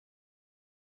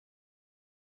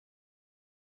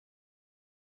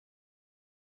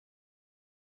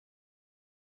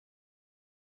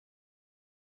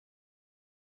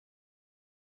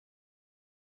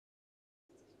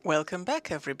Welcome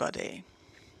back, everybody.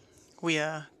 We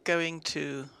are going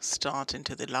to start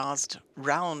into the last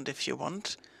round, if you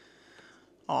want,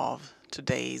 of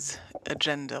today's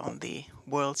agenda on the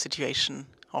world situation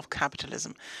of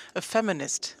capitalism, a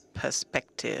feminist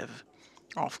perspective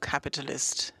of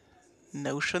capitalist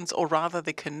notions, or rather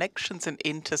the connections and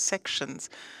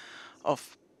intersections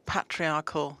of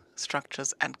patriarchal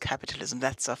structures and capitalism.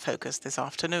 That's our focus this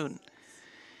afternoon.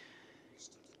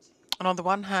 And on the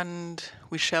one hand,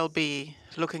 we shall be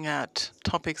looking at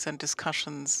topics and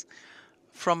discussions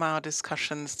from our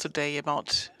discussions today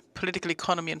about political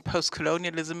economy and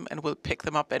post-colonialism, and we'll pick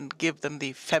them up and give them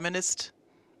the feminist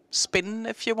spin,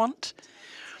 if you want.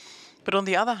 But on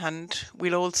the other hand,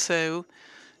 we'll also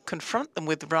confront them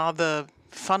with rather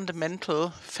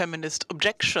fundamental feminist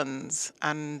objections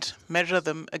and measure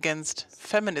them against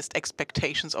feminist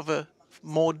expectations of a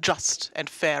more just and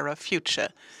fairer future.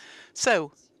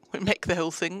 So we'll make the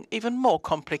whole thing even more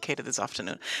complicated this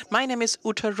afternoon. My name is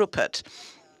Uta Ruppert.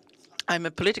 I'm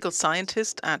a political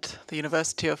scientist at the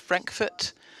University of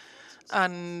Frankfurt,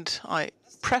 and I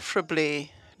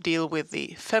preferably deal with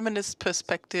the feminist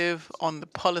perspective on the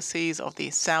policies of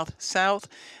the South-South,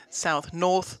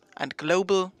 South-North, and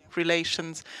global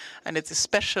relations, and it's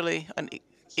especially and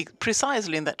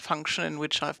precisely in that function in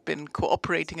which I've been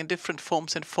cooperating in different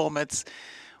forms and formats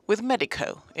with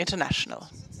Medico International.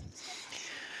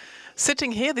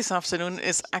 Sitting here this afternoon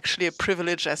is actually a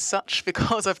privilege as such,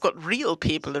 because I've got real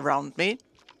people around me,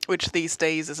 which these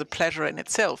days is a pleasure in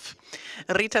itself.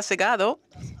 Rita Segato,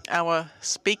 our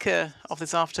speaker of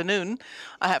this afternoon,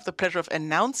 I have the pleasure of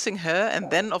announcing her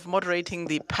and then of moderating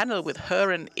the panel with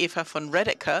her and Eva von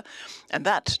Redeker, and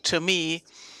that, to me,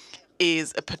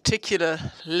 is a particular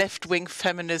left-wing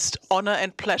feminist honor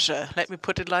and pleasure, let me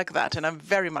put it like that, and I'm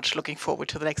very much looking forward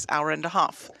to the next hour and a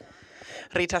half.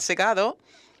 Rita Segato,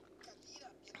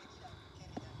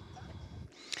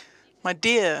 my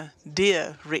dear,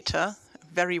 dear Rita,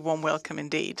 very warm welcome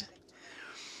indeed.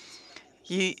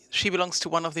 She belongs to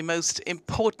one of the most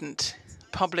important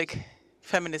public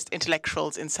feminist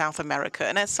intellectuals in South America,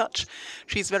 and as such,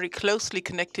 she's very closely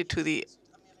connected to the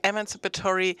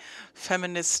emancipatory,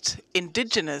 feminist,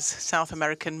 indigenous South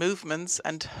American movements,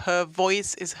 and her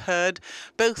voice is heard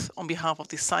both on behalf of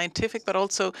the scientific, but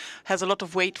also has a lot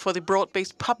of weight for the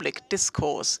broad-based public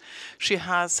discourse. She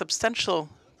has substantial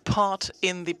part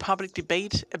in the public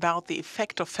debate about the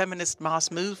effect of feminist mass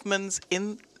movements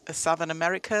in the Southern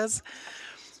Americas,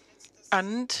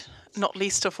 and not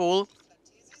least of all,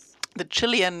 the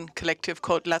Chilean collective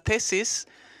called La Tesis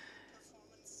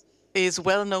is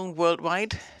well known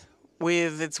worldwide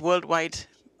with its worldwide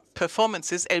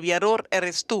performances, El Viador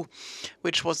Eres Tú,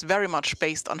 which was very much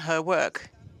based on her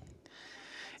work.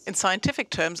 In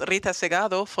scientific terms, Rita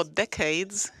Segato for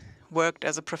decades worked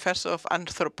as a professor of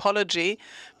anthropology,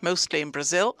 mostly in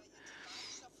Brazil.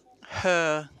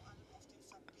 Her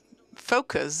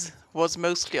focus was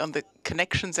mostly on the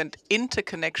connections and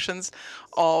interconnections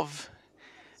of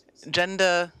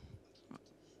gender,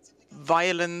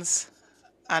 violence,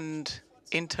 and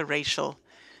interracial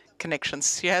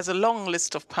connections. She has a long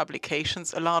list of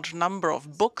publications, a large number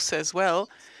of books as well,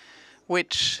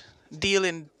 which deal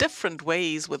in different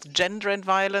ways with gender and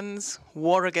violence,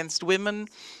 war against women,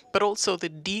 but also the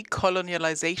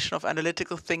decolonialization of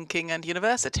analytical thinking and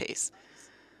universities.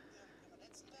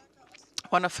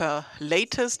 One of her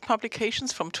latest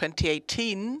publications from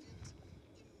 2018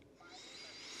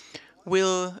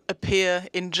 will appear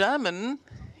in German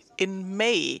in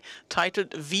May,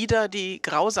 titled Wider die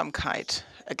Grausamkeit,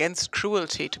 Against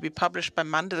Cruelty, to be published by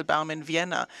Mandelbaum in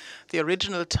Vienna. The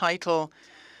original title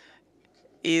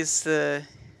is the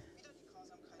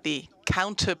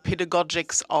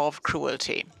Counter-Pedagogics of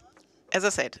Cruelty. As I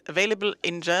said, available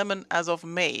in German as of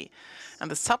May. And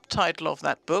the subtitle of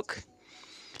that book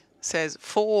says,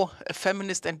 For a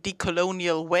Feminist and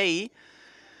Decolonial Way,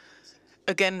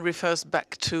 again refers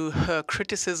back to her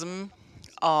criticism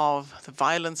of the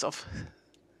violence of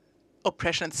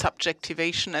oppression and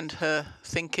subjectivation and her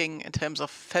thinking in terms of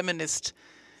feminist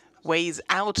ways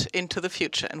out into the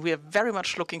future. And we are very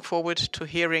much looking forward to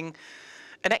hearing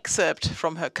an excerpt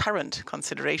from her current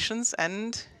considerations.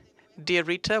 And dear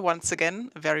Rita, once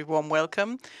again, a very warm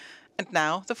welcome. And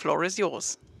now the floor is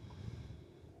yours.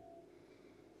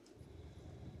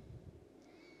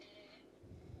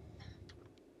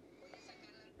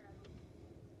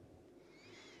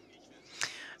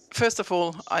 First of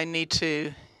all, I need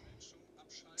to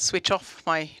switch off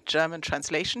my German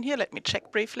translation here. Let me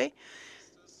check briefly.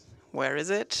 Where is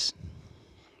it?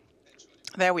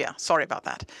 There we are. Sorry about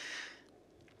that.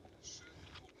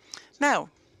 Now,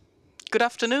 good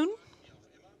afternoon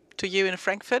to you in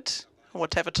Frankfurt,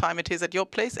 whatever time it is at your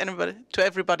place, to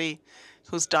everybody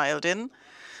who's dialed in.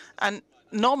 And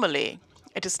normally,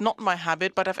 it is not my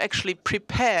habit, but I've actually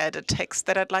prepared a text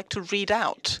that I'd like to read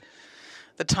out.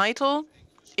 The title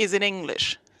is in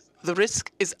English, "The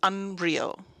Risk is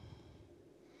Unreal,"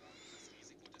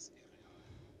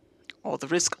 or "The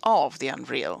Risk of the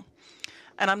Unreal."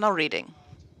 And I'm now reading.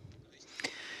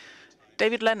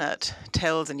 David Leonard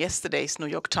tells in yesterday's New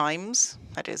York Times,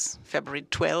 that is February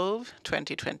 12,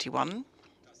 2021,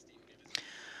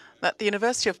 that the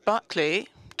University of Berkeley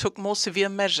took more severe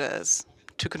measures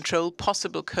to control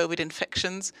possible COVID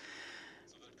infections,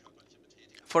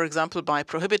 for example, by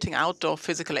prohibiting outdoor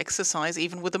physical exercise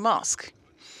even with a mask.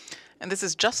 And this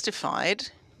is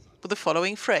justified with the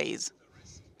following phrase: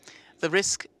 "The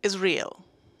risk is real."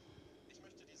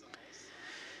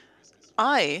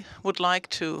 I would like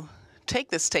to take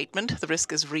this statement, "the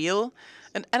risk is real,"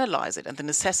 and analyze it and the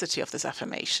necessity of this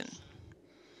affirmation.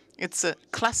 It's a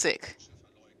classic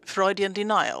Freudian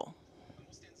denial.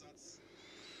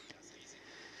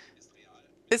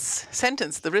 This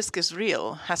sentence, "the risk is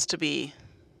real," has to be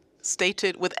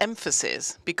stated with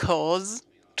emphasis because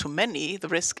to many the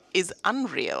risk is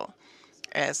unreal,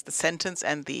 as the sentence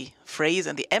and the phrase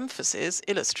and the emphasis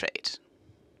illustrate.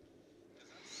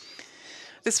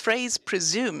 This phrase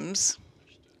presumes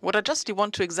what I justly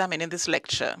want to examine in this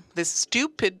lecture, this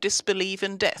stupid disbelief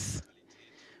in death,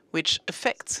 which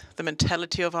affects the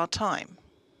mentality of our time.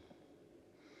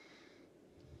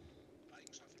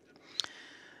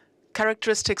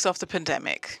 Characteristics of the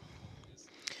pandemic.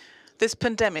 This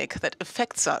pandemic that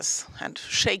affects us and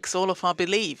shakes all of our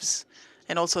beliefs,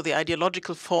 and also the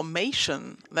ideological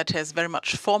formation that has very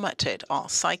much formatted our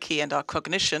psyche and our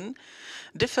cognition,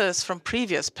 differs from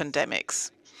previous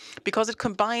pandemics because it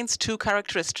combines two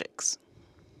characteristics.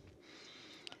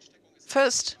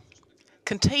 First,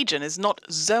 contagion is not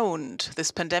zoned.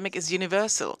 This pandemic is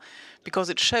universal because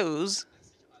it shows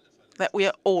that we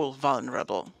are all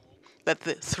vulnerable, that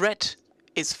the threat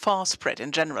is far spread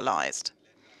and generalized.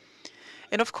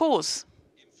 And of course,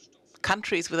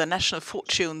 countries with their national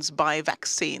fortunes buy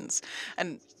vaccines,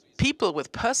 and people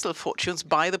with personal fortunes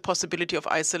buy the possibility of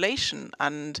isolation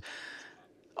and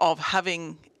of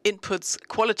having inputs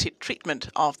quality treatment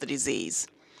of the disease.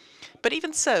 But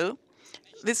even so,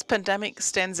 this pandemic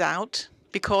stands out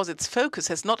because its focus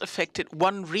has not affected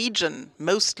one region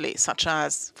mostly, such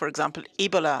as, for example,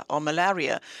 Ebola or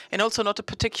malaria, and also not a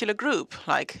particular group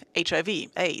like HIV,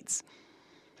 AIDS.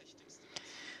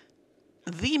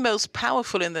 The most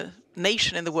powerful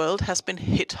nation in the world has been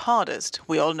hit hardest.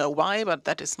 We all know why, but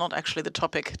that is not actually the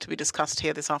topic to be discussed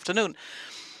here this afternoon.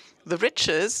 The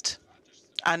richest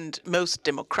and most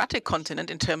democratic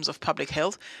continent in terms of public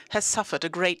health has suffered a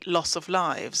great loss of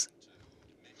lives.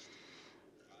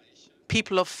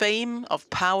 People of fame, of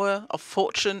power, of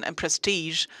fortune and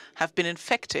prestige have been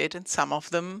infected, and some of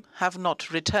them have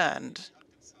not returned.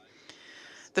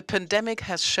 The pandemic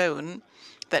has shown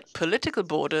that political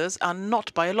borders are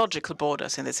not biological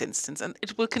borders in this instance, and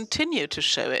it will continue to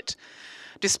show it,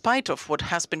 despite of what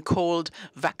has been called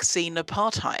vaccine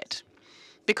apartheid.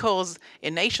 Because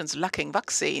in nations lacking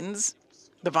vaccines,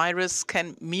 the virus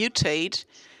can mutate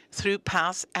through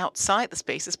paths outside the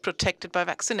spaces protected by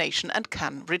vaccination and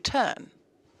can return.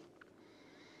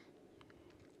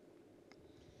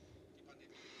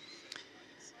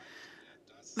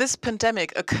 This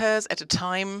pandemic occurs at a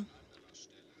time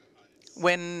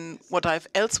when what I've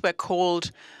elsewhere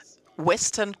called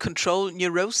Western control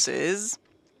neurosis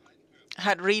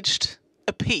had reached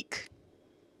a peak.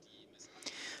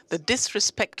 The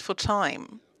disrespect for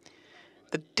time,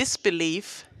 the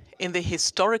disbelief in the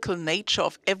historical nature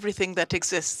of everything that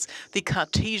exists, the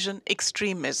Cartesian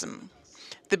extremism,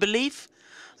 the belief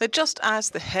that just as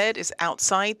the head is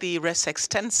outside the res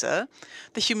extensa,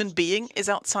 the human being is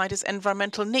outside his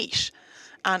environmental niche,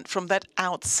 and from that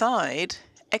outside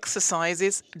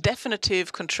exercises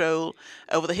definitive control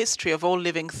over the history of all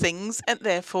living things and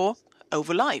therefore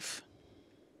over life.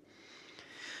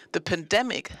 The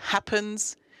pandemic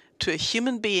happens to a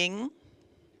human being,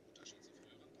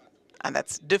 and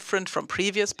that's different from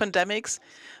previous pandemics,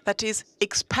 that is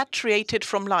expatriated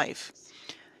from life,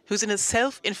 who's in a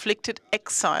self-inflicted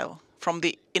exile from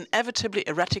the inevitably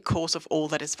erratic course of all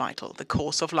that is vital, the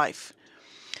course of life.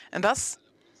 And thus,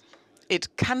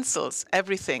 it cancels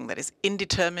everything that is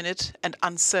indeterminate and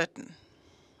uncertain.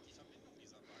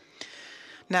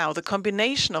 Now, the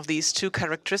combination of these two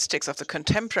characteristics of the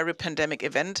contemporary pandemic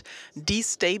event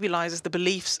destabilizes the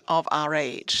beliefs of our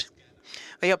age.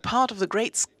 They are part of the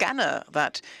great scanner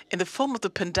that, in the form of the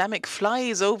pandemic,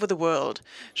 flies over the world,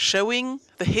 showing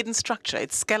the hidden structure,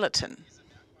 its skeleton.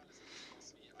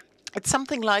 It's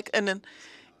something like an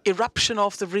eruption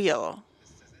of the real.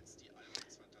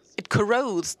 It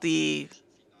corrodes the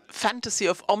fantasy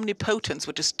of omnipotence,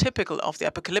 which is typical of the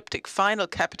apocalyptic final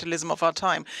capitalism of our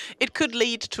time. It could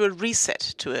lead to a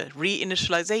reset, to a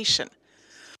reinitialization.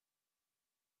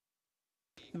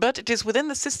 But it is within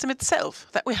the system itself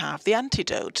that we have the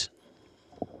antidote.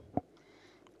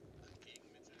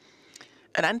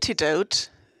 An antidote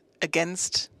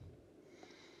against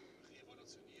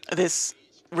this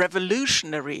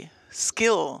revolutionary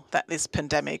skill that this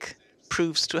pandemic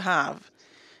proves to have.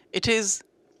 It is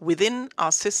within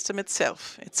our system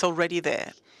itself. It's already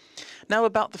there. Now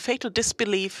about the fatal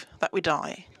disbelief that we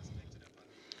die.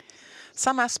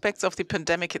 Some aspects of the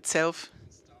pandemic itself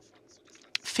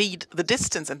feed the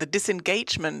distance and the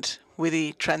disengagement with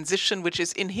the transition which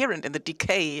is inherent in the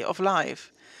decay of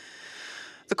life.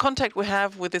 The contact we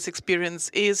have with this experience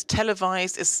is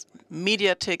televised, is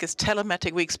mediatic, is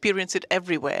telematic. We experience it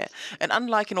everywhere. And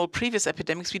unlike in all previous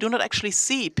epidemics, we do not actually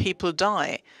see people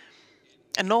die.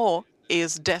 And nor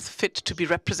is death fit to be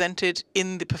represented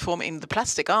in the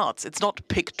plastic arts. It's not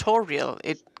pictorial.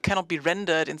 It cannot be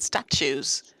rendered in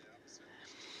statues.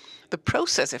 The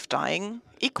process of dying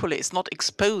equally is not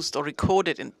exposed or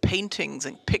recorded in paintings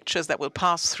and pictures that will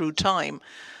pass through time,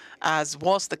 as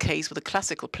was the case with the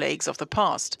classical plagues of the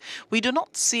past. We do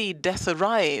not see death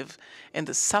arrive in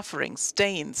the suffering,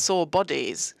 stained, sore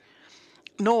bodies,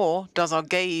 nor does our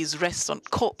gaze rest on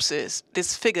corpses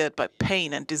disfigured by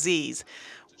pain and disease.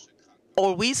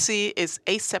 All we see is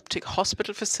aseptic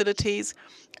hospital facilities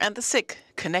and the sick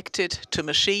connected to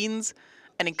machines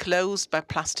and enclosed by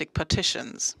plastic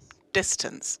partitions.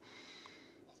 Distance.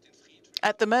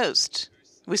 At the most,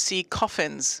 we see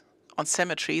coffins on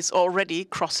cemeteries, or already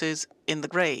crosses in the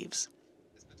graves.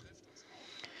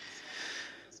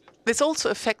 This also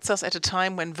affects us at a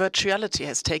time when virtuality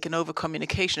has taken over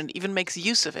communication and even makes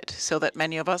use of it so that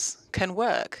many of us can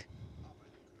work.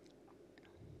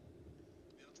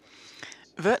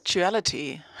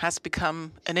 Virtuality has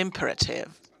become an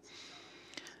imperative.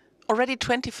 Already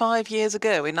 25 years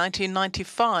ago, in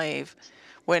 1995,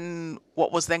 when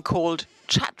what was then called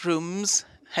chat rooms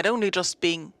had only just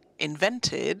been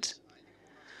invented,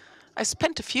 I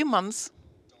spent a few months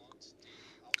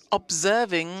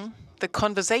observing the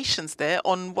conversations there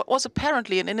on what was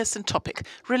apparently an innocent topic,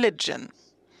 religion.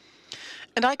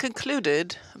 And I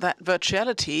concluded that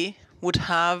virtuality would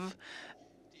have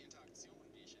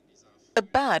a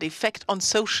bad effect on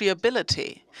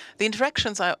sociability. The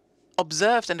interactions I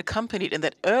observed and accompanied in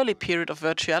that early period of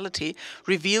virtuality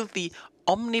revealed the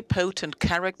omnipotent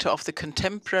character of the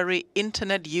contemporary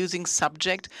internet-using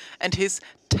subject and his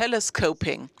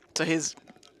telescoping, so his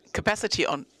capacity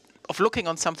of looking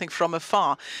on something from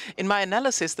afar. In my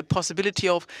analysis, the possibility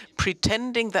of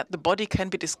pretending that the body can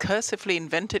be discursively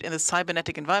invented in the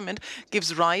cybernetic environment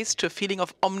gives rise to a feeling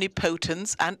of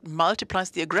omnipotence and multiplies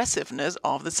the aggressiveness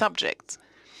of the subject.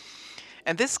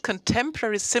 And this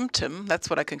contemporary symptom, that's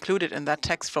what I concluded in that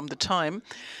text from the time,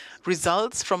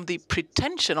 results from the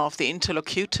pretension of the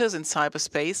interlocutors in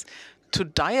cyberspace to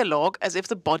dialogue as if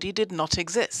the body did not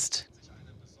exist.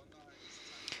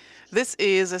 This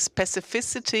is a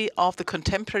specificity of the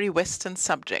contemporary Western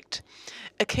subject,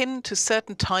 akin to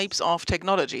certain types of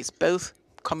technologies, both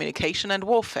communication and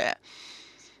warfare.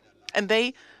 And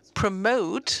they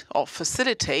promote or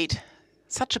facilitate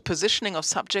such a positioning of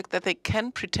subject that they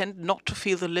can pretend not to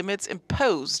feel the limits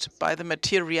imposed by the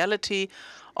materiality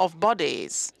of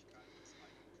bodies.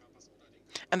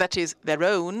 And that is their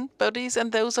own bodies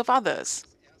and those of others.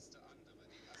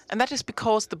 And that is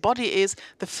because the body is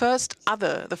the first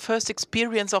other, the first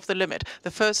experience of the limit,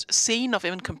 the first scene of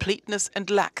incompleteness and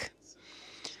lack.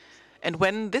 And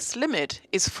when this limit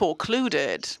is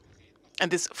forecluded,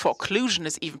 and this foreclusion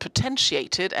is even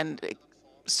potentiated and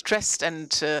stressed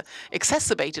and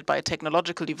exacerbated by a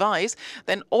technological device,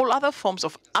 then all other forms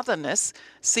of otherness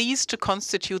cease to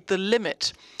constitute the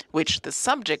limit, which the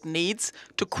subject needs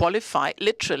to qualify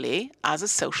literally as a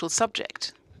social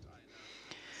subject.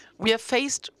 We are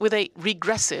faced with a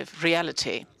regressive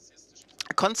reality,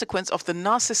 a consequence of the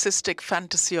narcissistic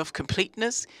fantasy of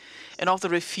completeness and of the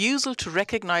refusal to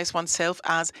recognize oneself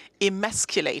as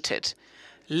emasculated,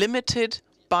 limited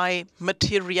by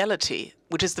materiality,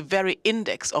 which is the very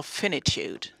index of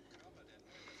finitude.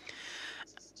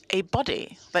 A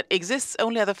body that exists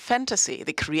only as a fantasy,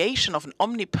 the creation of an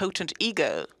omnipotent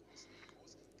ego,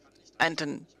 and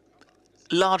an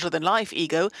larger-than-life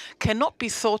ego, cannot be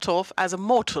thought of as a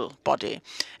mortal body.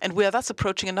 And we are thus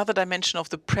approaching another dimension of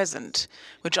the present,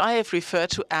 which I have referred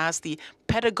to as the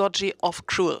pedagogy of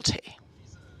cruelty.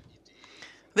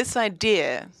 This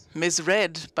idea,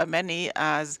 misread by many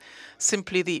as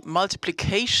simply the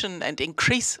multiplication and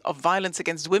increase of violence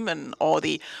against women or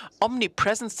the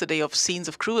omnipresence today of scenes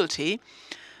of cruelty,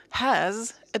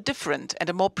 has a different and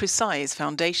a more precise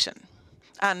foundation.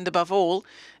 And above all,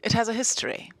 it has a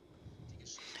history.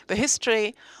 The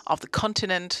history of the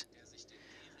continent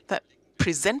that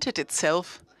presented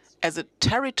itself as a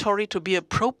territory to be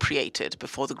appropriated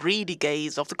before the greedy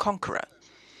gaze of the conqueror.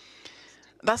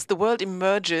 Thus, the world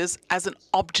emerges as an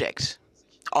object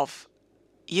of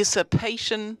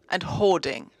usurpation and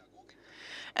hoarding.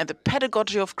 And the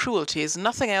pedagogy of cruelty is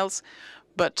nothing else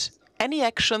but any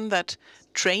action that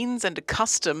trains and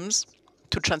accustoms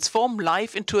to transform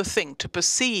life into a thing, to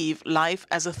perceive life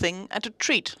as a thing and to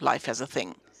treat life as a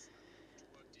thing.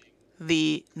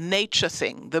 The nature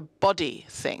thing, the body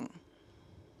thing.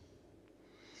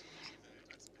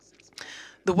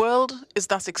 The world is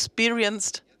thus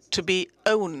experienced to be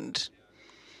owned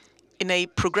in a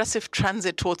progressive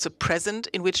transit towards a present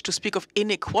in which to speak of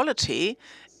inequality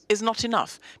is not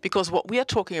enough, because what we are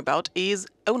talking about is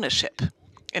ownership.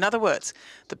 In other words,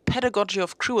 the pedagogy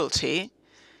of cruelty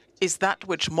is that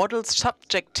which models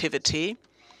subjectivity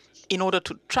in order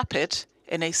to trap it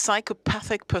in a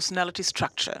psychopathic personality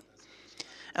structure.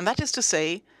 And that is to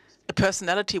say, a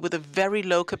personality with a very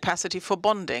low capacity for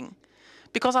bonding,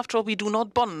 because after all, we do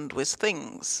not bond with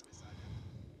things.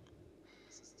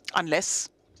 Unless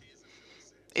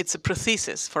it's a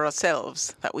prothesis for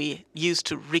ourselves that we use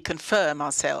to reconfirm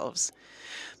ourselves.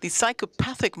 The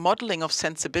psychopathic modeling of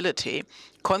sensibility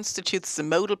constitutes the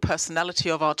modal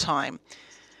personality of our time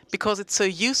because it's so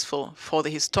useful for the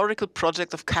historical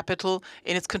project of capital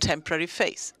in its contemporary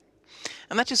phase.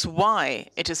 And that is why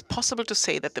it is possible to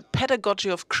say that the pedagogy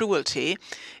of cruelty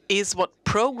is what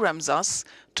programs us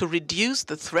to reduce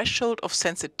the threshold of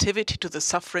sensitivity to the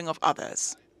suffering of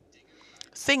others.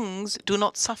 Things do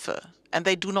not suffer, and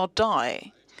they do not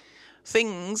die.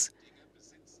 Things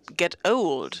get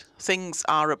old. Things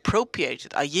are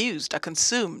appropriated, are used, are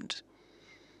consumed.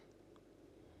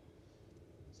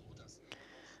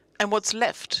 And what's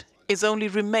left is only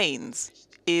remains,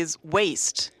 is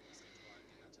waste,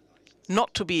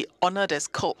 not to be honored as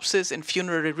corpses in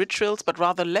funerary rituals, but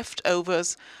rather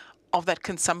leftovers of that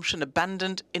consumption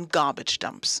abandoned in garbage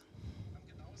dumps.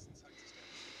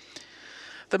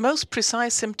 The most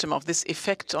precise symptom of this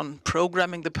effect on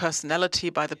programming the personality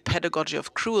by the pedagogy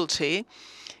of cruelty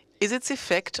is its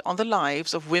effect on the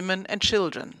lives of women and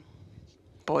children,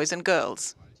 boys and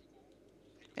girls,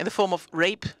 in the form of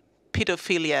rape,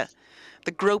 pedophilia,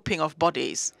 the groping of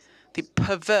bodies, the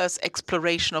perverse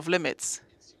exploration of limits,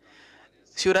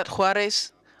 Ciudad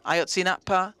Juárez,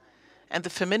 Ayotzinapa, and the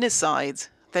feminicides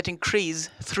that increase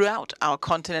throughout our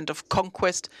continent of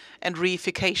conquest and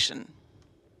reification.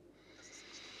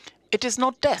 It is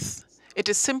not death. It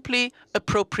is simply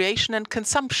appropriation and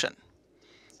consumption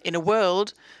in a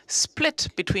world split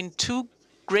between two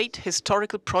great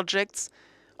historical projects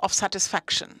of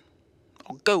satisfaction,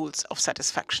 or goals of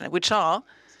satisfaction, which are,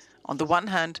 on the one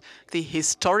hand, the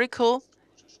historical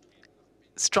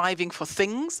striving for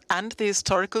things and the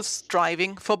historical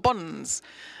striving for bonds.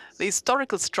 The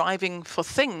historical striving for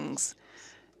things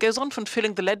goes on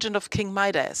fulfilling the legend of King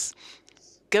Midas,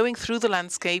 going through the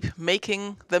landscape,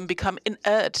 making them become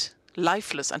inert,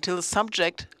 lifeless, until the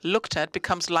subject looked at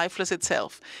becomes lifeless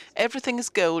itself. Everything is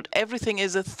gold, everything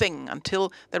is a thing,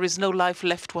 until there is no life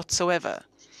left whatsoever.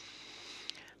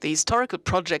 The historical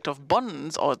project of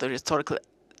bonds, or the historical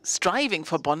striving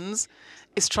for bonds,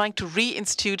 is trying to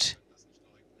reinstitute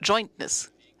jointness.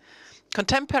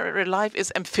 Contemporary life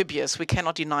is amphibious, we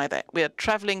cannot deny that. We are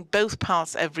traveling both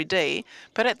paths every day,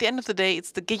 but at the end of the day,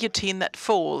 it's the guillotine that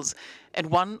falls, and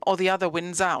one or the other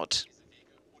wins out.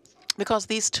 Because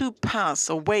these two paths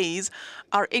or ways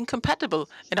are incompatible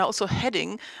and are also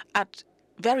heading at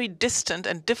very distant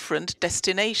and different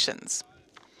destinations.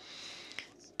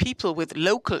 People with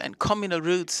local and communal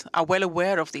roots are well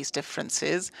aware of these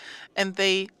differences, and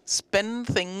they spend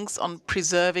things on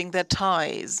preserving their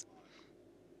ties.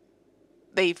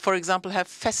 They, for example, have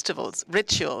festivals,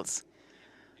 rituals,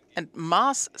 and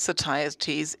mass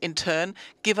societies, in turn,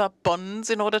 give up bonds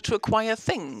in order to acquire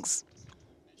things.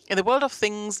 In the world of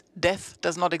things, death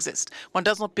does not exist. One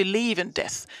does not believe in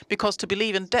death, because to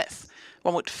believe in death,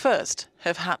 one would first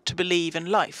have had to believe in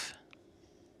life.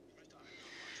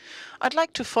 I'd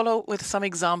like to follow with some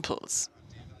examples,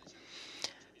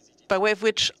 by way of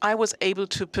which I was able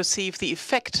to perceive the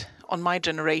effect on my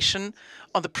generation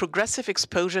on the progressive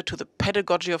exposure to the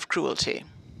pedagogy of cruelty.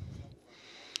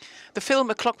 The film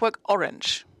A Clockwork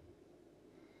Orange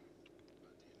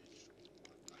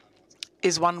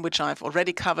is one which I've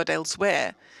already covered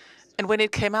elsewhere, And when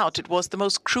it came out, it was the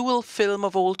most cruel film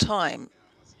of all time.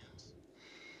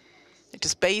 It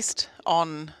is based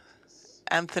on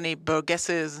Anthony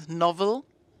Burgess's novel,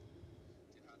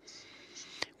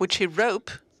 which he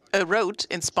wrote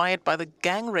inspired by the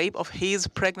gang rape of his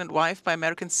pregnant wife by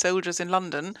American soldiers in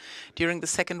London during the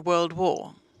Second World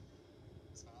War.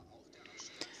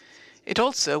 It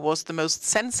also was the most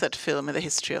censored film in the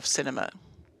history of cinema.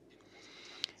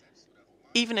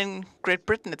 Even in Great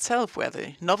Britain itself, where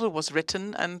the novel was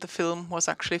written and the film was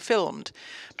actually filmed.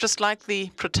 Just like the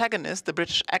protagonist, the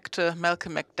British actor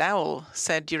Malcolm McDowell,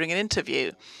 said during an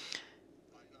interview,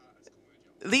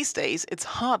 these days it's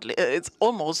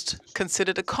almost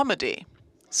considered a comedy.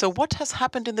 So what has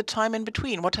happened in the time in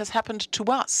between? What has happened to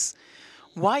us?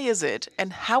 Why is it,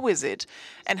 and how is it,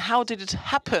 and how did it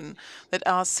happen that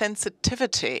our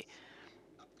sensitivity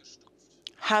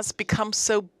has become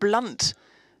so blunt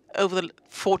over the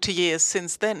 40 years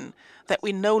since then, that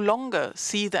we no longer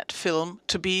see that film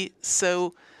to be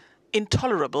so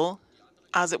intolerable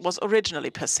as it was originally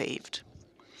perceived.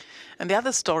 And the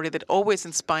other story that always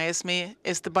inspires me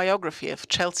is the biography of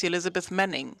Chelsea Elizabeth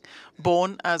Manning,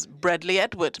 born as Bradley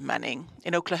Edward Manning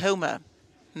in Oklahoma,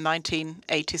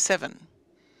 1987.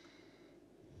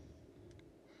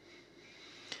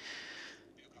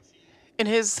 In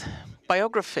his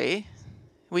biography,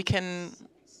 we can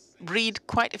read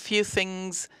quite a few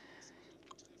things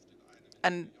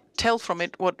and tell from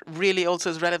it what really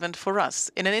also is relevant for us.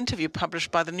 In an interview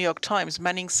published by the New York Times,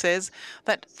 Manning says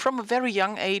that from a very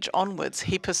young age onwards,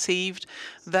 he perceived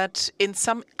that in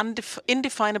some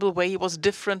indefinable way he was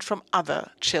different from other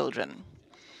children.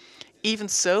 Even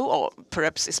so, or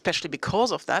perhaps especially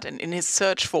because of that, and in his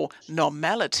search for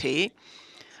normality,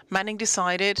 Manning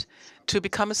decided to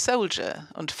become a soldier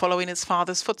and follow in his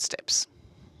father's footsteps.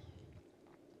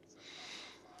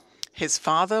 His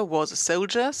father was a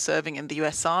soldier serving in the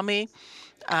US Army,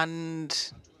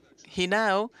 and he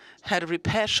now had a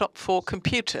repair shop for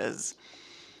computers.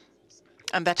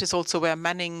 And that is also where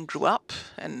Manning grew up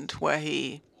and where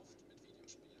he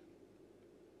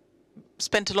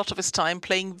spent a lot of his time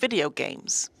playing video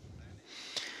games.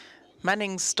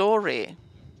 Manning's story,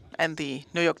 and the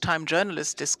New York Times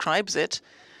journalist describes it,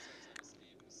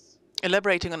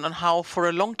 elaborating on how for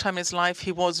a long time in his life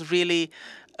he was really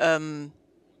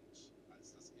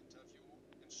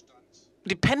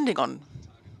depending on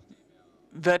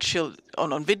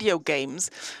video games.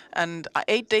 And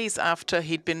 8 days after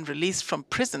he'd been released from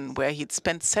prison, where he'd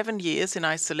spent 7 years in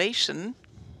isolation,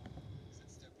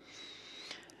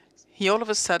 he all of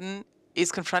a sudden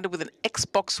is confronted with an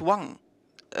Xbox One,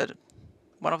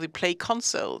 one of the play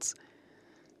consoles.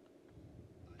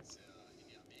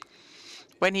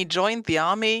 When he joined the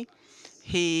army,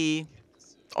 he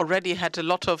already had a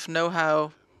lot of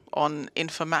know-how on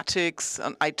informatics,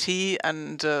 on IT,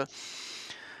 and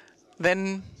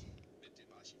then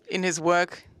in his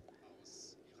work,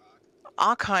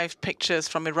 archived pictures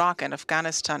from Iraq and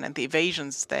Afghanistan and the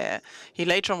evasions there. He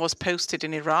later on was posted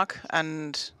in Iraq,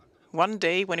 and one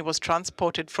day when he was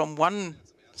transported from one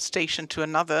station to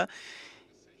another,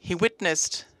 he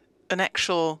witnessed an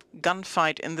actual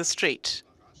gunfight in the street.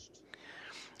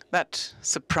 That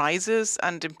surprises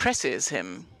and impresses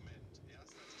him.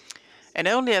 And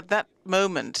only at that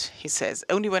moment, he says,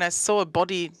 only when I saw a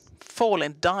body fall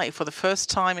and die for the first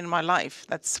time in my life,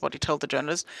 that's what he told the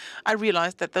journalist, I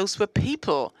realized that those were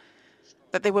people,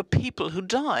 that they were people who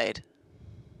died.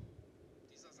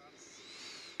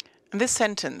 And this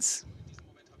sentence,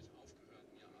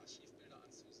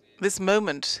 this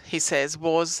moment, he says,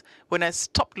 was when I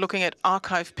stopped looking at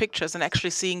archive pictures and actually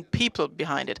seeing people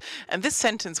behind it. And this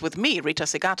sentence with me, Rita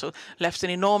Segato, left an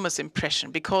enormous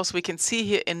impression, because we can see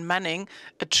here in Manning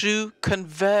a true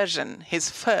conversion,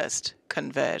 his first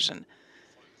conversion.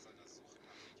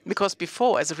 Because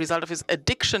before, as a result of his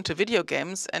addiction to video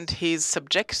games and his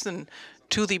subjection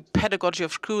to the pedagogy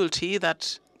of cruelty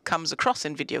that comes across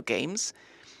in video games,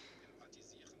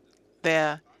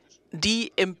 their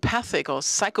de-empathic or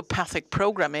psychopathic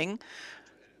programming,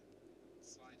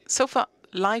 so far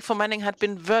life for Manning had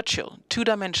been virtual,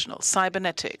 two-dimensional,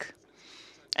 cybernetic.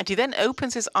 And he then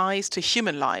opens his eyes to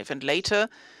human life, and later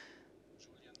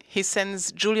he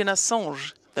sends Julian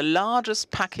Assange the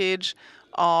largest package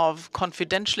of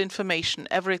confidential information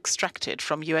ever extracted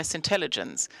from US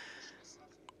intelligence.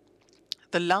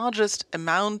 The largest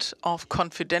amount of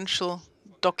confidential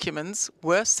documents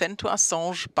were sent to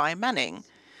Assange by Manning,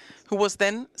 who was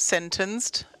then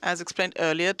sentenced, as explained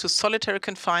earlier, to solitary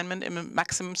confinement in a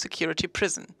maximum security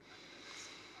prison.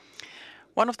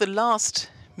 One of the last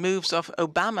moves of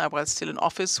Obama while still in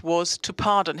office was to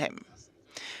pardon him.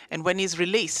 And when he's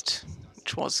released, which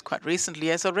which was quite recently,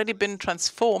 has already been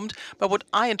transformed by what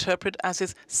I interpret as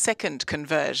his second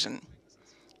conversion.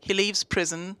 He leaves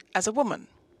prison as a woman.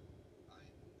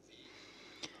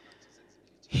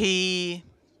 He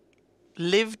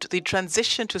lived the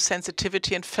transition to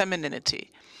sensitivity and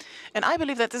femininity. And I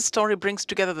believe that this story brings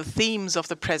together the themes of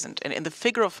the present. And in the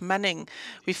figure of Manning,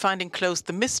 we find enclosed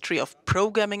the mystery of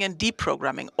programming and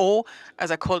deprogramming, or,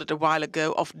 as I called it a while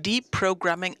ago, of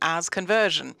deprogramming as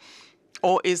conversion.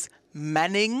 Or is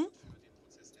Manning,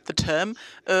 the term,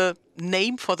 a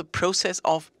name for the process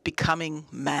of becoming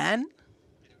man?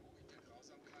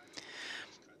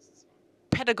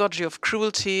 Pedagogy of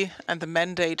cruelty and the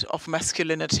mandate of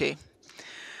masculinity.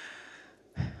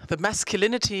 The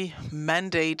masculinity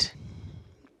mandate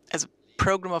as a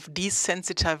program of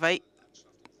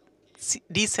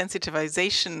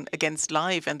desensitization against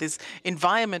life, and this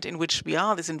environment in which we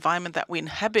are, this environment that we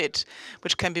inhabit,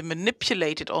 which can be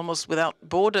manipulated almost without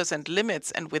borders and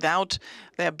limits and without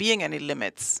there being any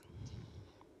limits.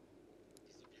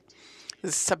 The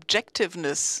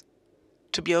subjectiveness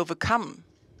to be overcome.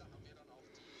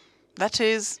 That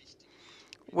is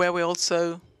where we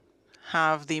also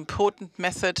have the important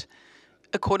method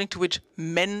according to which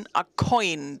men are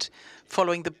coined,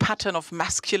 following the pattern of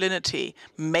masculinity,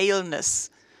 maleness,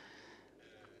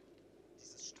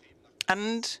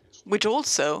 and which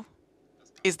also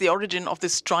is the origin of the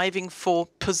striving for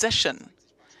possession.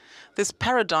 This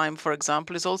paradigm, for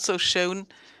example, is also shown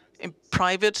in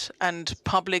private and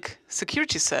public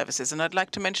security services, and I'd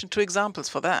like to mention two examples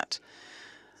for that.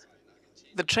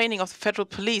 The training of the federal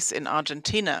police in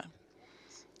Argentina,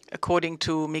 according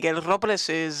to Miguel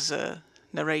Robles'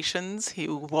 narrations, he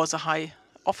was a high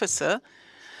officer,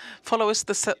 follows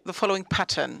the following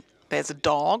pattern. There's a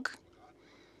dog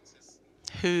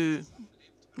who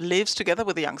lives together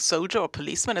with a young soldier or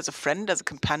policeman as a friend, as a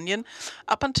companion,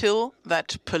 up until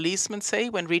that policeman, say,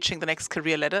 when reaching the next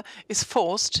career ladder, is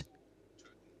forced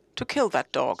to kill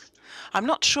that dog. I'm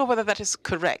not sure whether that is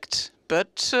correct,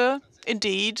 but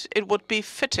indeed it would be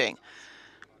fitting.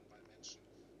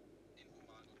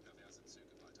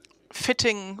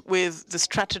 Fitting with the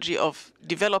strategy of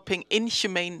developing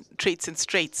inhumane traits and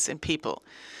traits in people.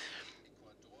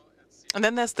 And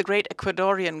then there's the great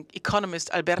Ecuadorian economist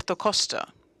Alberto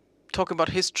Costa, talking about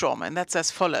his trauma, and that's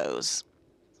as follows.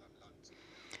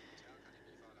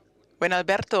 When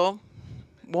Alberto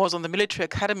was on the military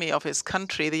academy of his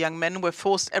country, the young men were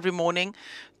forced every morning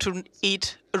to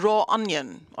eat raw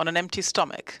onion on an empty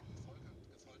stomach.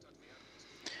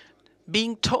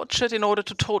 Being tortured in order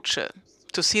to torture,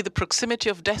 to see the proximity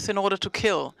of death in order to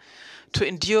kill, to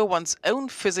endure one's own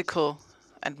physical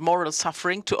and moral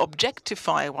suffering, to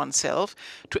objectify oneself,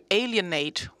 to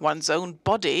alienate one's own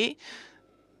body,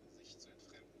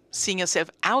 seeing yourself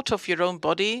out of your own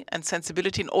body and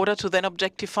sensibility in order to then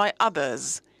objectify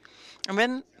others. And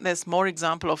then there's more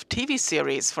example of TV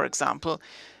series, for example,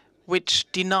 which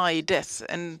deny death.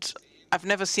 And I've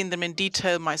never seen them in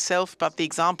detail myself, but the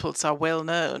examples are well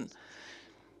known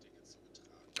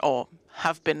or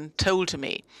have been told to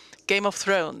me. Game of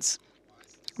Thrones,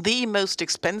 the most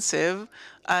expensive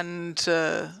and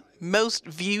most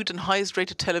viewed and highest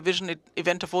rated television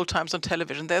event of all times on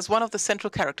television. There's one of the central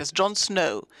characters, Jon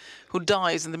Snow, who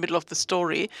dies in the middle of the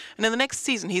story. And in the next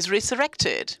season, he's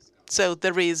resurrected. So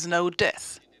there is no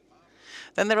death.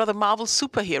 Then there are the Marvel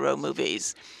superhero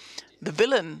movies. The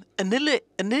villain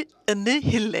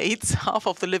annihilates half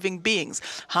of the living beings,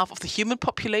 half of the human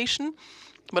population,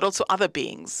 but also other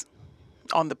beings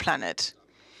on the planet.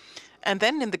 And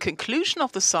then in the conclusion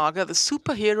of the saga, the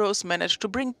superheroes manage to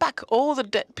bring back all the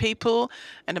dead people,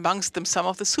 and amongst them some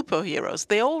of the superheroes.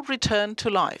 They all return to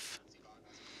life.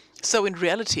 So in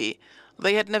reality,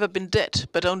 they had never been dead,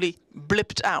 but only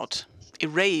blipped out,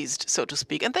 erased, so to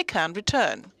speak, and they can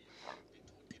return.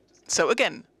 So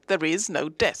again, there is no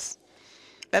death.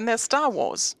 Then there's Star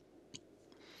Wars.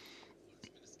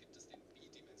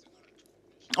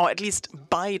 Or at least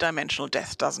bi-dimensional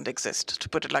death doesn't exist, to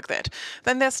put it like that.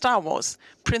 Then there's Star Wars.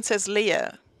 Princess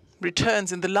Leia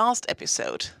returns in the last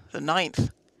episode, the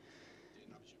 9th.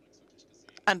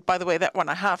 And by the way, that one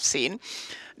I have seen.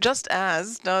 Just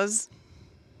as does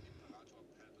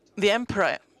the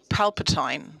Emperor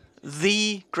Palpatine,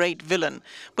 the great villain,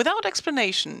 without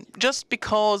explanation, just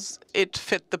because it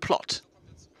fit the plot.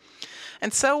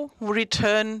 And so we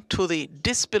return to the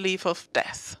disbelief of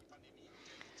death.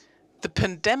 The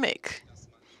pandemic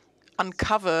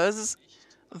uncovers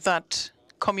that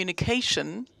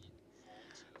communication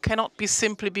cannot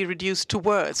simply be reduced to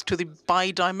words, to the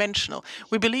bi-dimensional.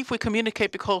 We believe we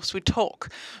communicate because we talk,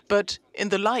 but in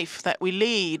the life that we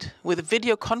lead with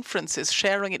video conferences,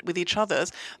 sharing it with each other,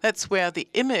 that's where the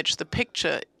image, the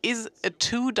picture, is a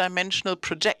two-dimensional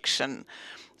projection,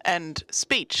 and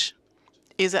speech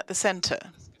is at the center.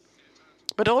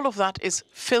 But all of that is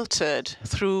filtered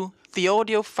through the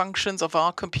audio functions of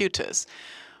our computers.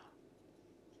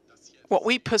 What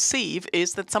we perceive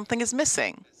is that something is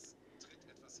missing.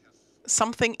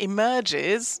 Something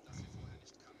emerges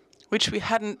which we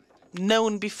hadn't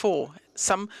known before,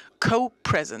 some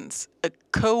co-presence, a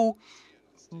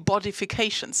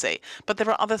co-bodification, say. But there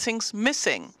are other things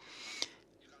missing.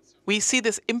 We see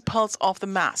this impulse of the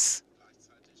mass,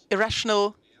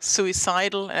 irrational,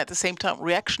 suicidal, and at the same time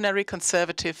reactionary,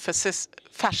 conservative,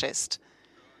 fascist.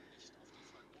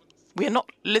 We are not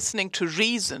listening to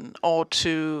reason or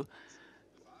to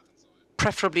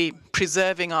preferably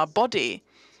preserving our body,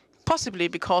 possibly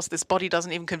because this body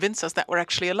doesn't even convince us that we're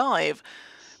actually alive.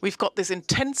 We've got this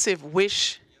intensive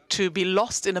wish to be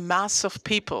lost in a mass of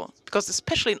people, because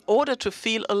especially in order to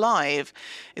feel alive,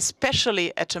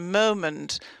 especially at a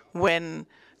moment when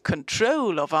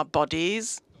control of our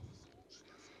bodies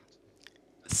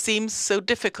seems so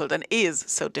difficult and is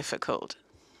so difficult.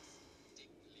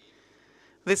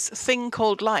 This thing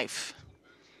called life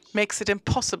makes it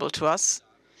impossible to us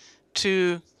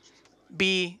to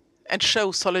be and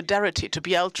show solidarity, to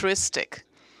be altruistic.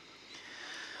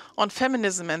 On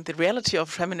feminism and the reality of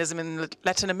feminism in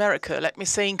Latin America, let me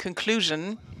say in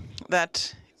conclusion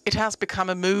that it has become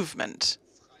a movement.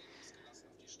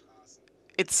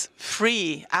 It's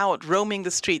free, out, roaming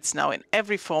the streets now in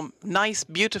every form, nice,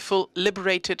 beautiful,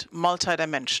 liberated,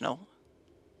 multidimensional.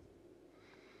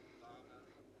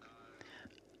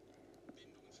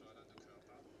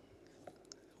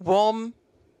 Warm,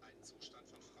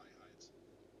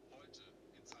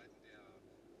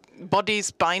 bodies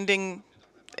binding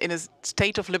in a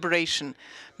state of liberation.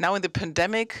 Now in the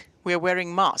pandemic, we are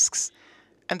wearing masks.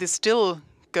 And this still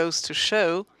goes to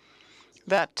show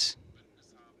that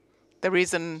there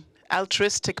is an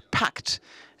altruistic pact,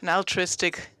 an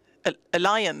altruistic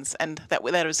alliance, and that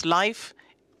there is life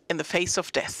in the face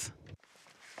of death.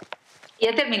 Y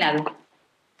he terminado.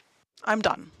 I'm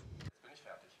done.